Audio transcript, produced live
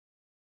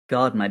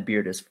God, my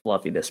beard is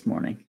fluffy this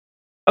morning.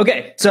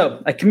 Okay,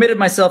 so I committed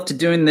myself to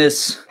doing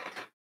this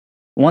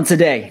once a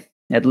day,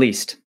 at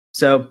least.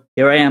 So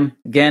here I am,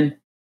 again,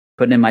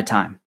 putting in my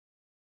time.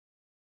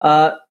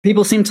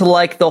 People seem to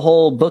like the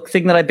whole book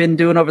thing that I've been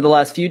doing over the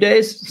last few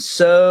days,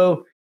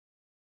 so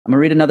I'm going to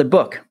read another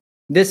book.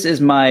 This is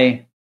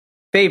my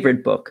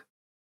favorite book.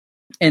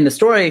 And the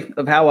story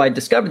of how I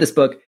discovered this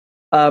book,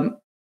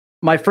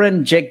 my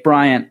friend Jake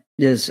Bryant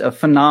is a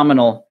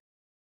phenomenal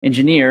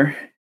engineer,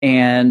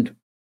 and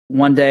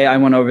one day I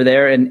went over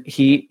there and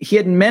he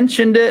had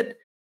mentioned it,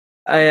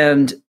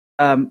 and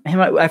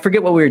I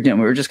forget what we were doing.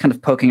 We were just kind of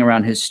poking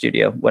around his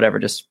studio, whatever,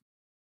 just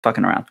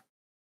fucking around.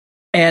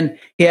 And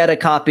he had a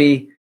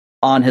copy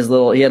on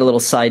he had a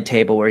little side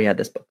table where he had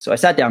this book. So I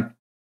sat down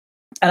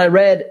and I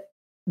read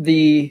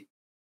the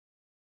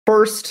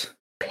first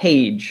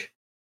page,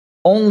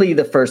 only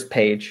the first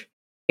page,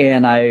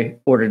 and I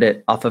ordered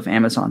it off of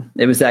Amazon.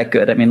 It was that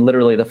good. I mean,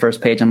 literally the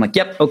first page, I'm like,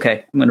 yep,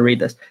 okay, I'm going to read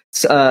this.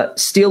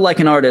 Steal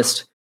Like an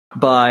Artist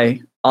by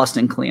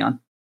Austin Kleon.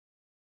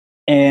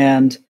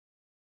 And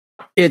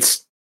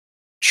it's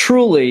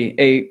truly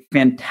a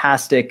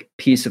fantastic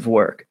piece of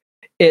work.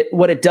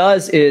 What it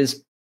does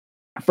is,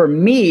 for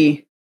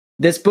me,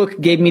 this book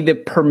gave me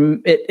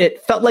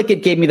it felt like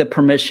it gave me the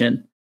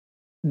permission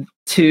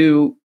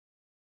to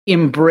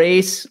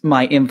embrace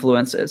my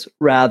influences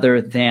rather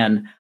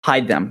than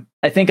hide them.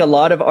 I think a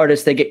lot of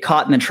artists, they get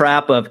caught in the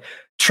trap of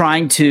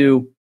trying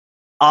to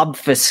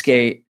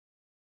obfuscate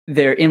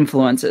their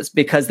influences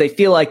because they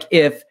feel like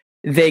if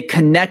they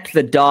connect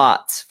the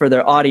dots for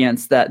their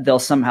audience that they'll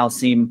somehow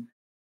seem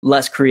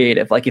less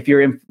creative. Like if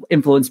you're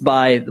influenced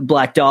by the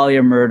Black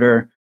Dahlia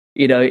murder,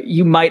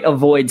 you might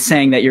avoid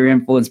saying that you're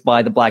influenced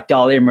by the Black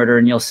Dahlia murder,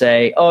 and you'll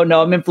say, oh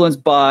no, I'm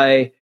influenced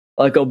by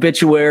like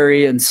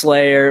Obituary and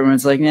Slayer. And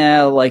it's like,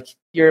 yeah, like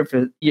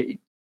it's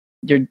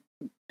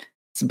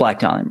a Black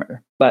Dahlia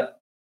murder.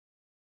 But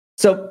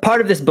so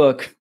part of this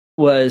book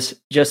was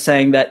just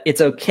saying that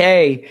it's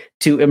okay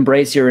to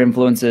embrace your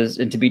influences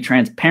and to be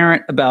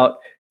transparent about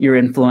your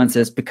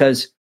influences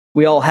because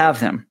we all have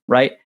them,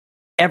 right?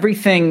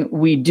 Everything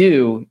we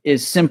do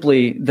is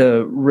simply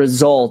the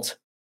result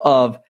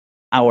of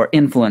our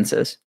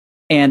influences.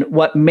 And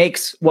what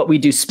makes what we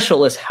do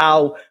special is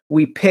how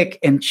we pick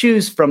and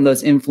choose from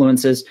those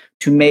influences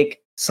to make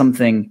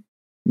something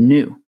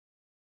new.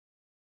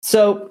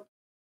 So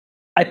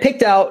I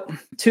picked out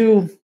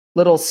two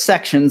little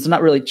sections,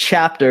 not really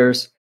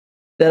chapters,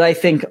 that I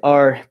think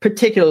are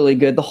particularly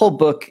good. The whole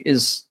book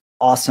is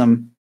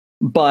awesome,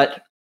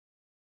 but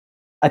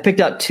I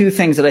picked out two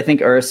things that I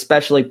think are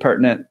especially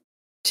pertinent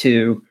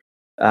to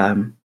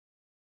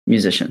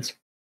musicians.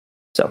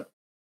 So,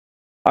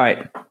 all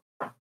right.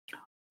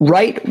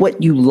 Write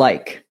what you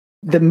like.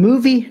 The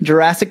movie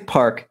Jurassic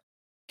Park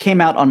came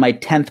out on my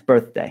 10th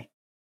birthday.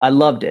 I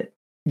loved it.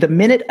 The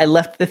minute I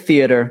left the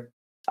theater,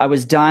 I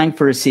was dying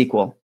for a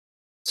sequel.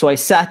 So I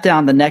sat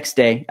down the next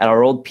day at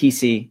our old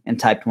PC and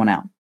typed one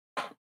out.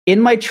 In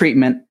my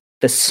treatment,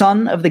 the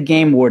son of the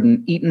game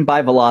warden eaten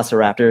by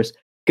velociraptors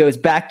goes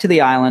back to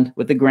the island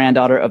with the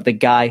granddaughter of the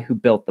guy who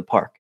built the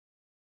park.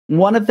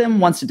 One of them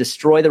wants to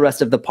destroy the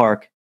rest of the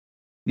park.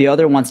 The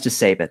other wants to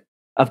save it.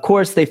 Of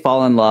course, they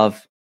fall in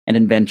love and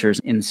adventures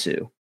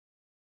ensue.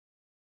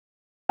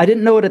 I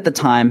didn't know it at the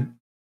time,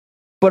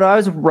 but I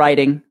was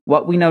writing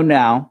what we know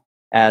now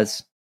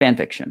as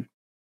fanfiction.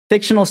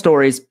 Fictional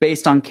stories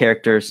based on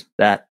characters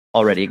that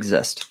already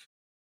exist.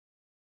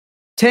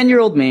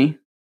 10-year-old me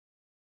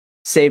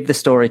saved the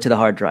story to the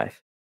hard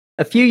drive.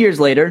 A few years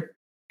later,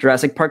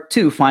 Jurassic Park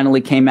 2 finally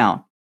came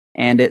out,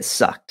 and it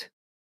sucked.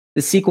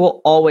 The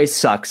sequel always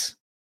sucks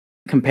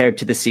compared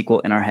to the sequel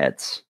in our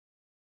heads.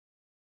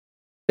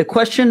 The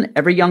question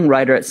every young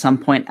writer at some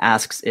point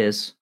asks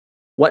is,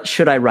 what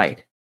should I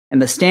write? And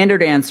the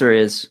standard answer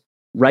is,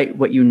 write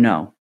what you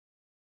know.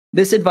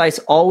 This advice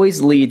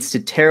always leads to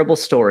terrible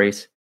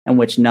stories in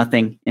which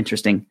nothing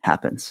interesting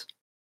happens.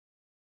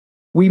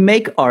 We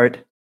make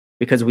art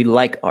because we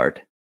like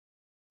art.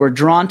 We're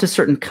drawn to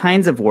certain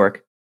kinds of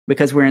work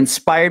because we're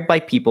inspired by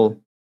people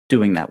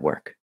doing that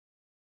work.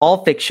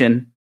 All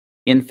fiction,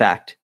 in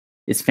fact,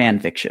 is fan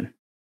fiction.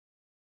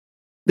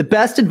 The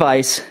best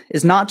advice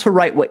is not to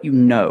write what you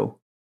know.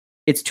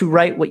 It's to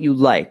write what you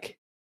like.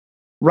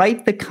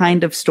 Write the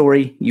kind of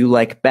story you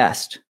like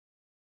best.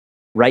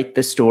 Write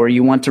the story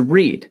you want to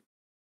read.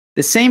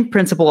 The same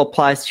principle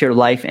applies to your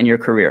life and your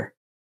career.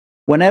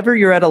 Whenever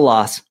you're at a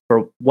loss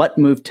for what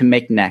move to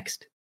make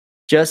next,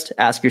 just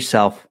ask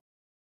yourself,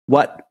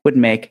 what would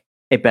make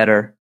a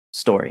better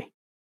story?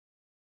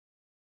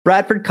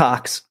 Bradford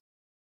Cox,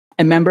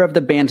 a member of the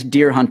band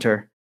Deer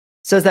Hunter,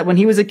 says that when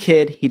he was a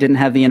kid, he didn't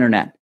have the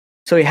internet,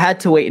 so he had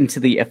to wait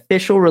until the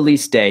official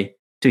release day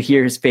to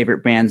hear his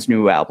favorite band's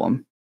new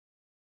album.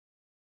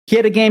 He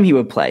had a game he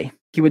would play.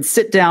 He would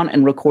sit down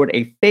and record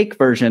a fake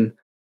version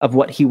of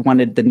what he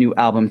wanted the new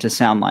album to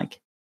sound like.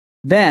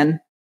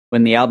 Then,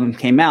 when the album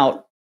came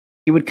out,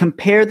 he would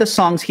compare the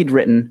songs he'd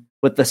written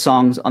with the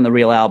songs on the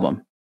real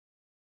album.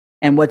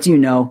 And what do you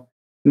know?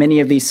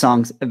 Many of these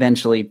songs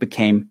eventually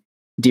became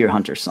Deer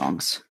Hunter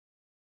songs.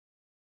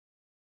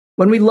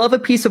 When we love a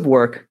piece of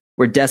work,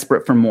 we're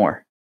desperate for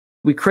more.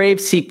 We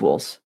crave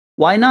sequels.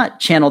 Why not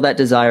channel that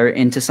desire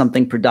into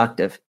something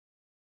productive?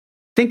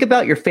 Think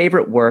about your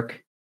favorite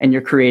work and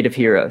your creative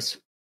heroes.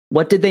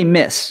 What did they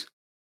miss?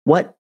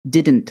 What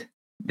didn't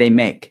they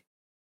make?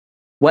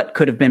 What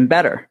could have been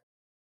better?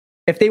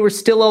 If they were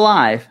still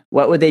alive,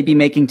 what would they be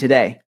making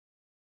today?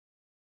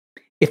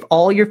 If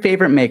all your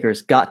favorite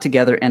makers got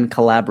together and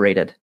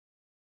collaborated,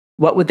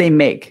 what would they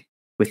make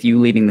with you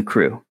leading the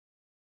crew?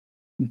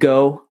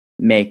 Go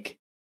make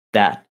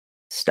that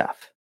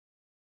stuff.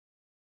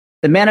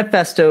 The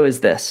manifesto is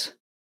this: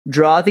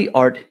 draw the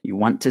art you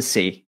want to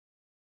see,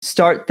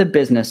 start the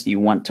business you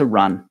want to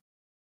run,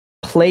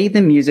 play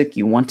the music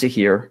you want to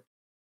hear,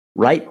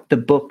 write the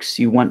books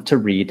you want to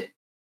read,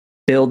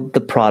 build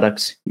the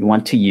products you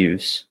want to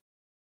use,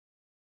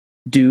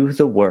 do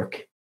the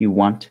work you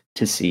want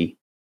to see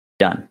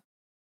done.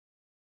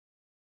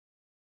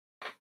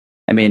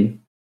 I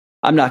mean,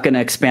 I'm not going to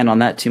expand on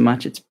that too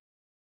much. It's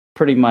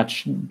pretty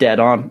much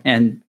dead on.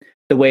 And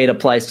the way it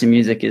applies to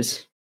music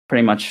is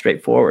pretty much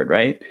straightforward,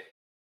 right? I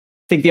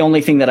think the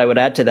only thing that I would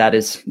add to that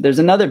is there's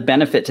another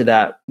benefit to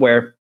that,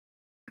 where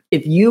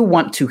if you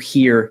want to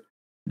hear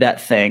that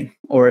thing,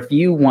 or if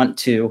you want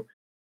to,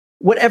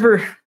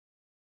 whatever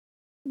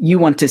you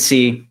want to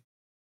see,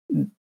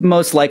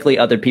 most likely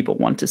other people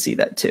want to see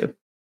that too.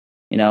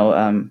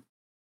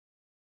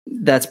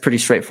 That's pretty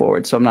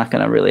straightforward. So I'm not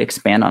going to really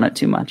expand on it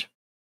too much.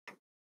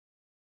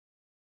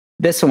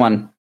 This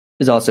one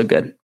is also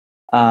good.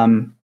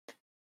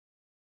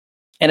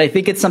 And I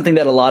think it's something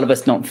that a lot of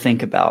us don't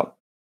think about,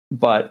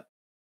 but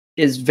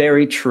is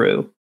very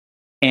true.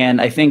 And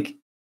I think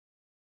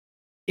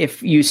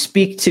if you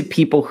speak to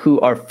people who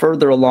are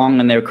further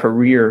along in their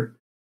career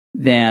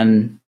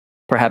than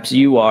perhaps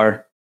you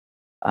are,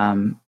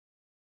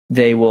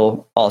 they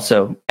will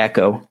also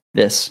echo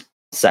this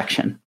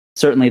section.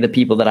 Certainly the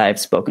people that I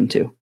have spoken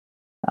to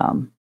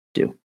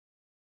do.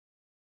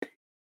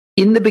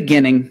 In the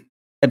beginning,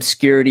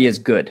 obscurity is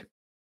good.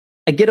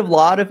 I get a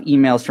lot of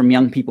emails from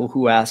young people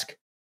who ask,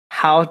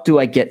 how do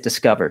I get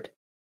discovered?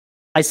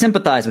 I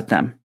sympathize with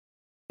them.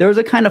 There is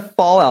a kind of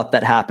fallout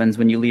that happens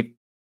when you leave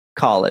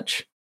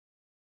college.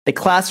 The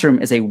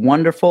classroom is a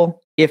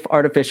wonderful, if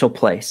artificial,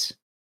 place.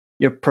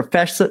 Your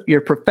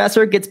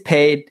professor gets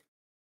paid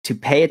to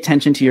pay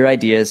attention to your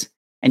ideas,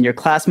 and your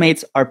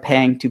classmates are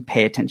paying to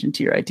pay attention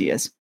to your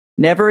ideas.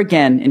 Never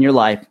again in your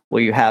life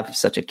will you have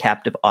such a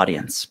captive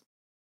audience.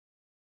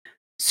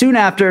 Soon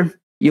after,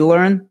 you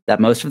learn that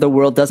most of the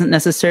world doesn't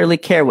necessarily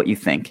care what you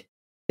think.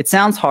 It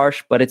sounds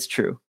harsh, but it's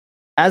true.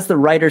 As the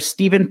writer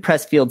Stephen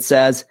Pressfield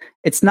says,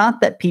 it's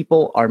not that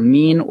people are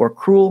mean or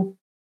cruel,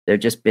 they're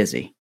just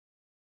busy.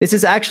 This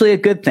is actually a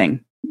good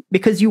thing,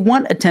 because you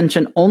want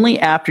attention only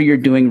after you're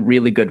doing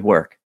really good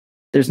work.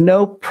 There's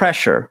no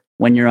pressure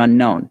when you're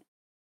unknown.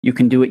 You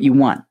can do what you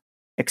want.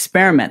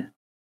 Experiment.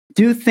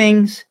 Do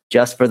things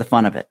just for the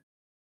fun of it.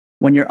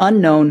 When you're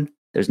unknown,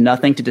 there's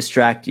nothing to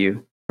distract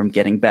you from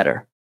getting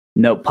better.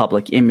 No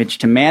public image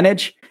to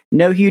manage,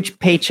 no huge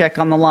paycheck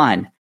on the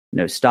line,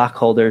 no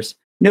stockholders,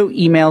 no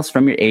emails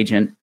from your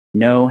agent,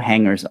 no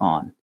hangers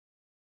on.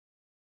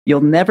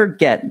 You'll never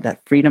get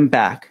that freedom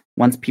back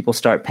once people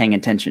start paying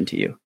attention to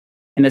you,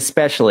 and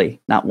especially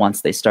not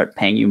once they start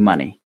paying you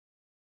money.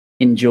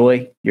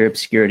 Enjoy your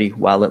obscurity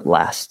while it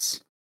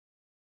lasts.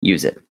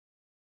 Use it.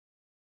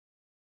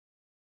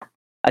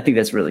 I think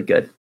that's really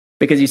good,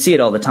 because you see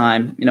it all the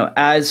time.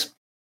 As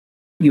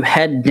you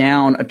head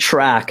down a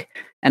track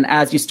and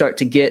as you start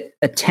to get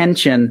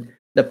attention,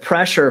 the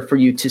pressure for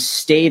you to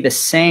stay the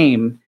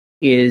same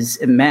is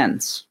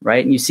immense,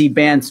 right? And you see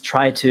bands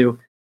try to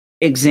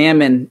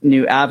examine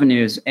new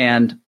avenues,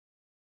 and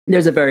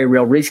there's a very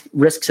real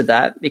risk to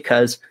that,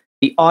 because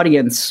the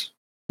audience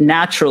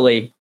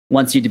naturally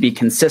wants you to be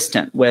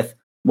consistent with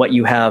what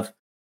you have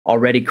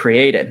already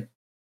created.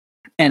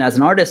 And as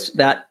an artist,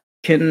 that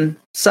can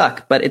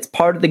suck, but it's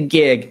part of the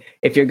gig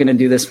if you're going to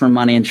do this for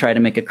money and try to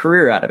make a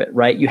career out of it,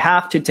 right? You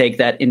have to take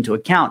that into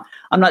account.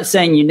 I'm not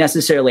saying you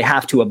necessarily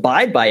have to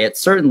abide by it.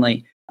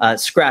 Certainly,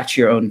 scratch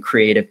your own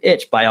creative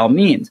itch by all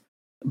means.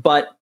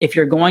 But if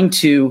you're going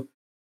to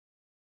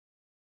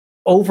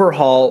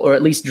overhaul or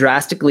at least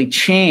drastically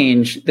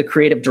change the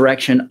creative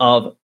direction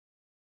of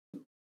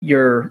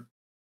your,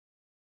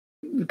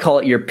 call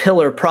it your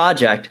pillar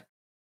project,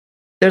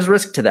 there's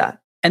risk to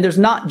that. And there's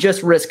not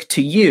just risk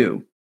to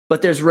you,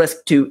 but there's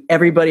risk to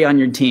everybody on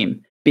your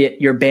team, be it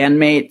your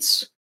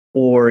bandmates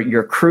or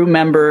your crew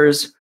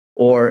members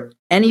or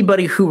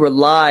anybody who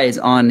relies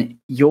on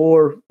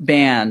your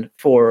band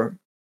for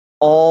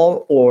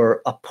all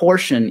or a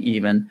portion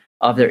even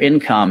of their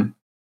income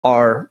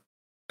are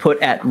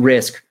put at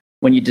risk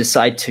when you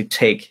decide to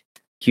take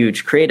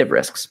huge creative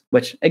risks,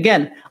 which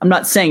again, I'm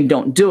not saying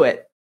don't do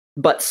it,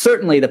 but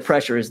certainly the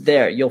pressure is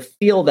there. You'll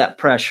feel that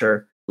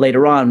pressure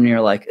later on when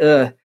you're like,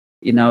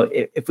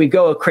 if we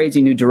go a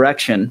crazy new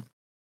direction,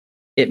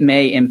 it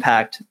may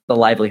impact the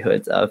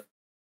livelihoods of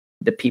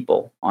the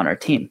people on our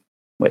team,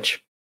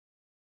 which,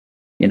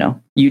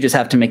 you just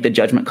have to make the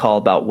judgment call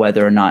about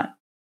whether or not,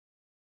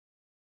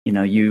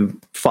 you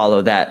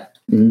follow that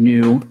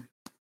new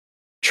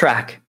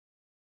track.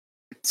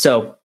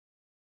 So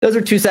those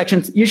are 2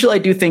 sections. Usually I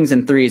do things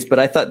in 3s, but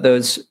I thought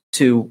those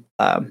 2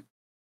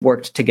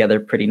 worked together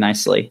pretty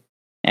nicely.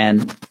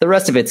 And the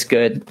rest of it's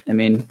good. I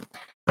mean,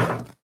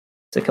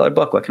 it's a killer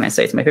book. What can I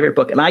say? It's my favorite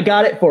book. And I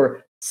got it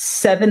for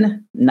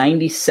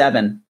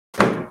 $7.97.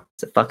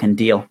 It's a fucking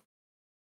deal.